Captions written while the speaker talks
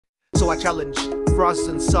So I challenge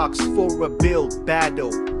Frozen Socks for a build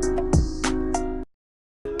battle.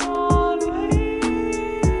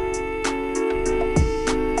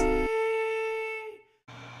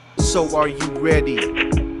 So are you ready?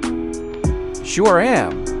 Sure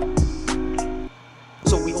am.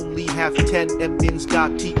 So we only have 10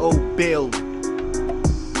 mins.to build.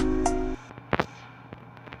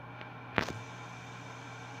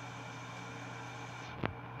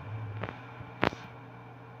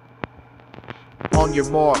 On your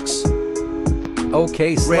marks.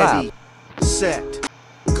 Okay, slap. Ready, set,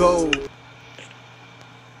 go.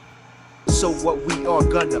 So what we are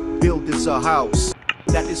gonna build is a house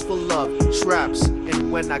that is full of traps,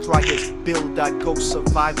 and when I try his build I go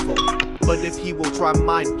survival. But if he will try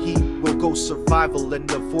mine, he will go survival and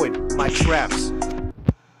avoid my traps.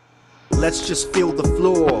 Let's just feel the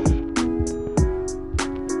floor.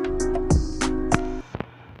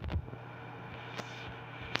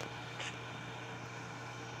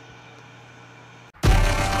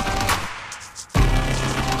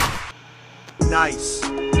 Nice.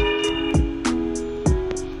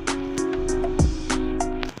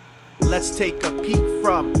 Let's take a peek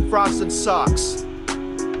from Frozen Socks.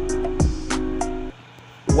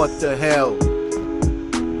 What the hell?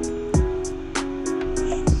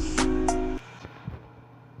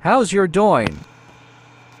 How's your doing?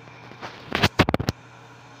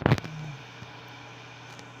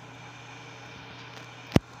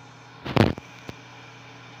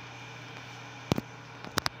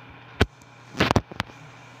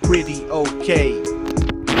 Pretty okay.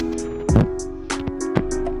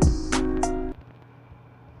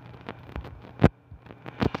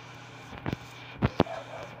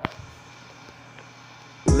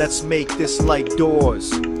 Let's make this like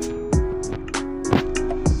doors.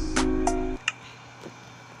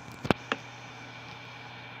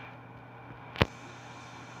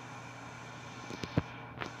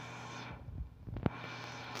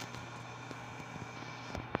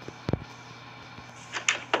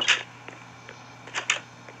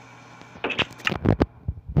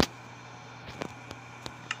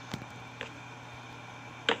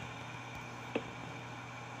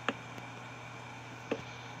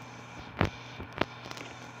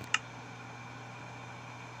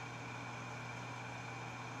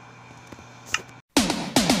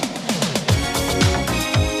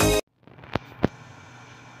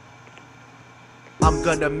 I'm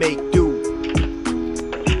gonna make do.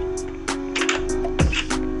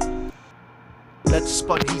 Let's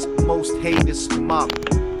spun his most heinous mob.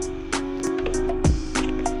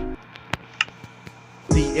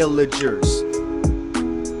 The Illagers.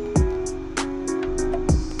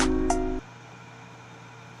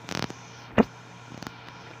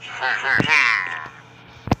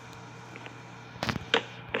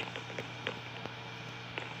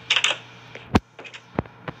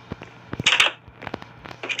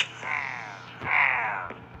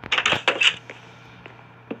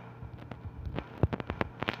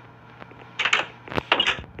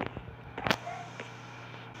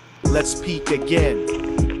 Let's peek again.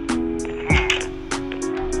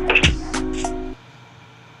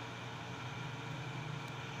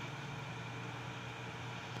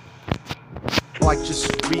 Oh, I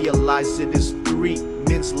just realized it is 3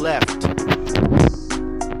 mins left.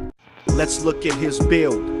 Let's look at his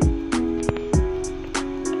build.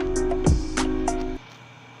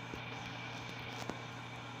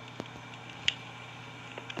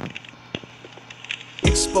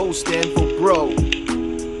 Exposed anvil, bro.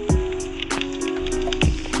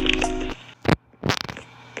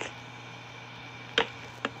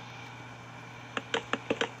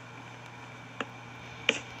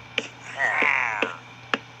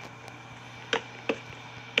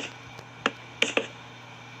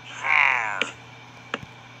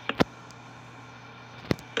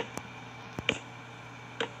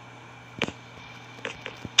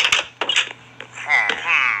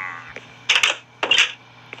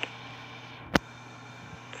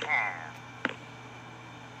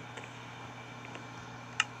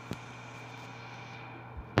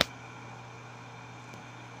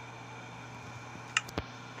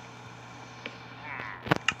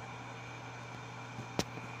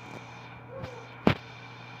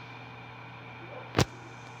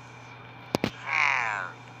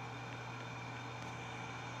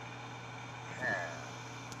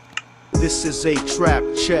 This is a trap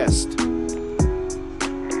chest.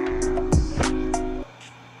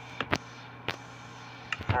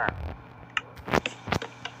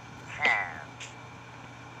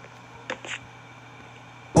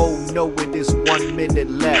 Oh no, it is 1 minute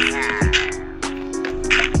left.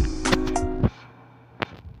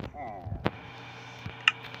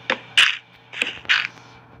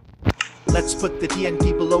 Let's put the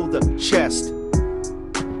TNT below the chest.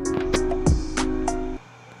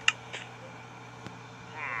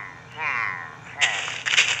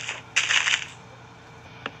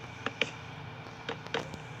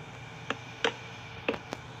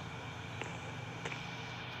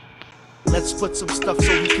 Let's put some stuff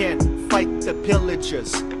so we can fight the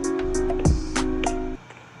pillagers.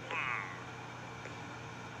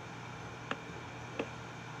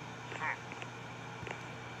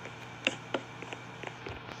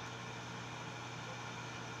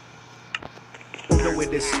 Oh no,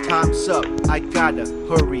 it is time's up. I gotta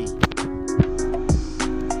hurry.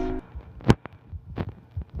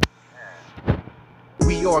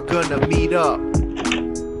 We are gonna meet up.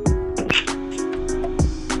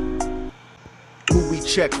 Who we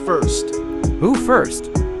check first? Who first?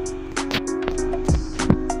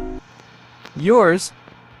 Yours?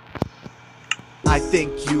 I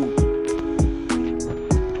think you.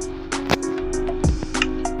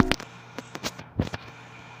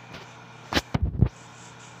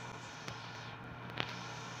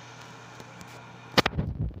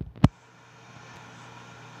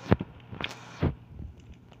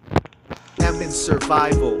 I'm in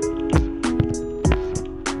survival.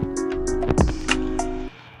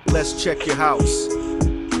 Let's check your house.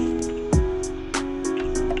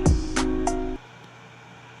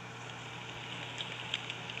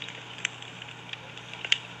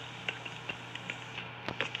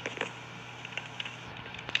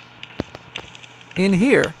 In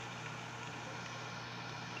here.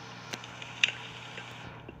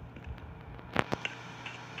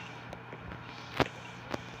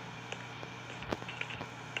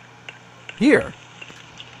 Here.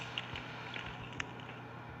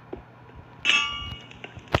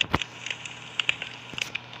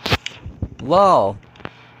 Lol.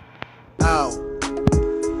 Ow.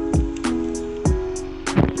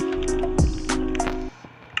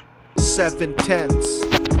 Seven tenths.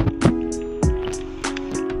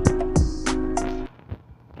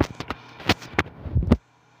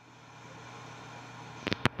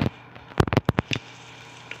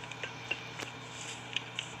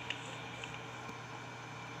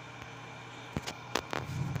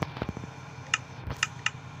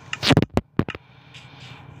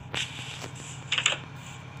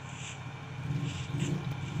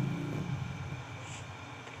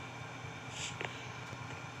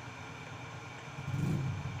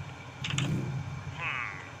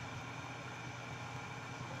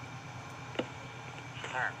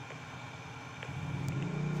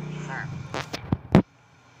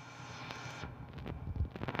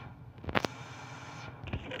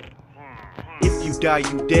 If you die,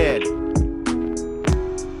 you dead.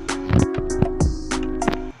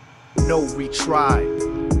 No retry.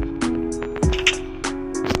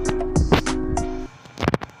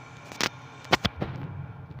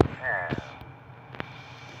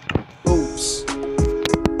 Oops.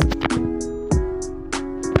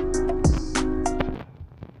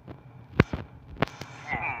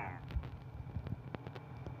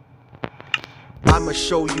 I'ma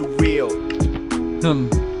show you real.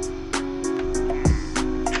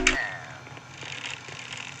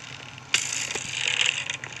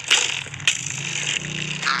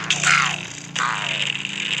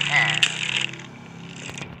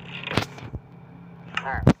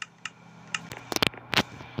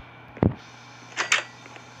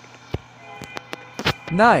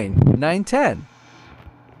 Nine, 10.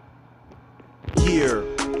 Here.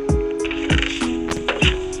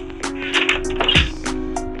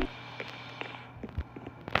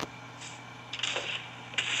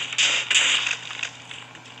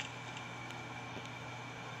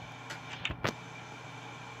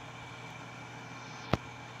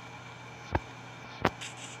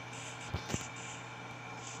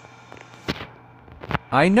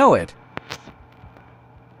 I know it.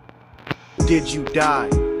 Did you die?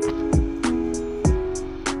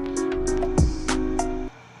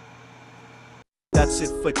 That's it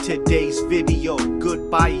for today's video.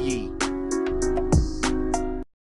 Goodbye ye.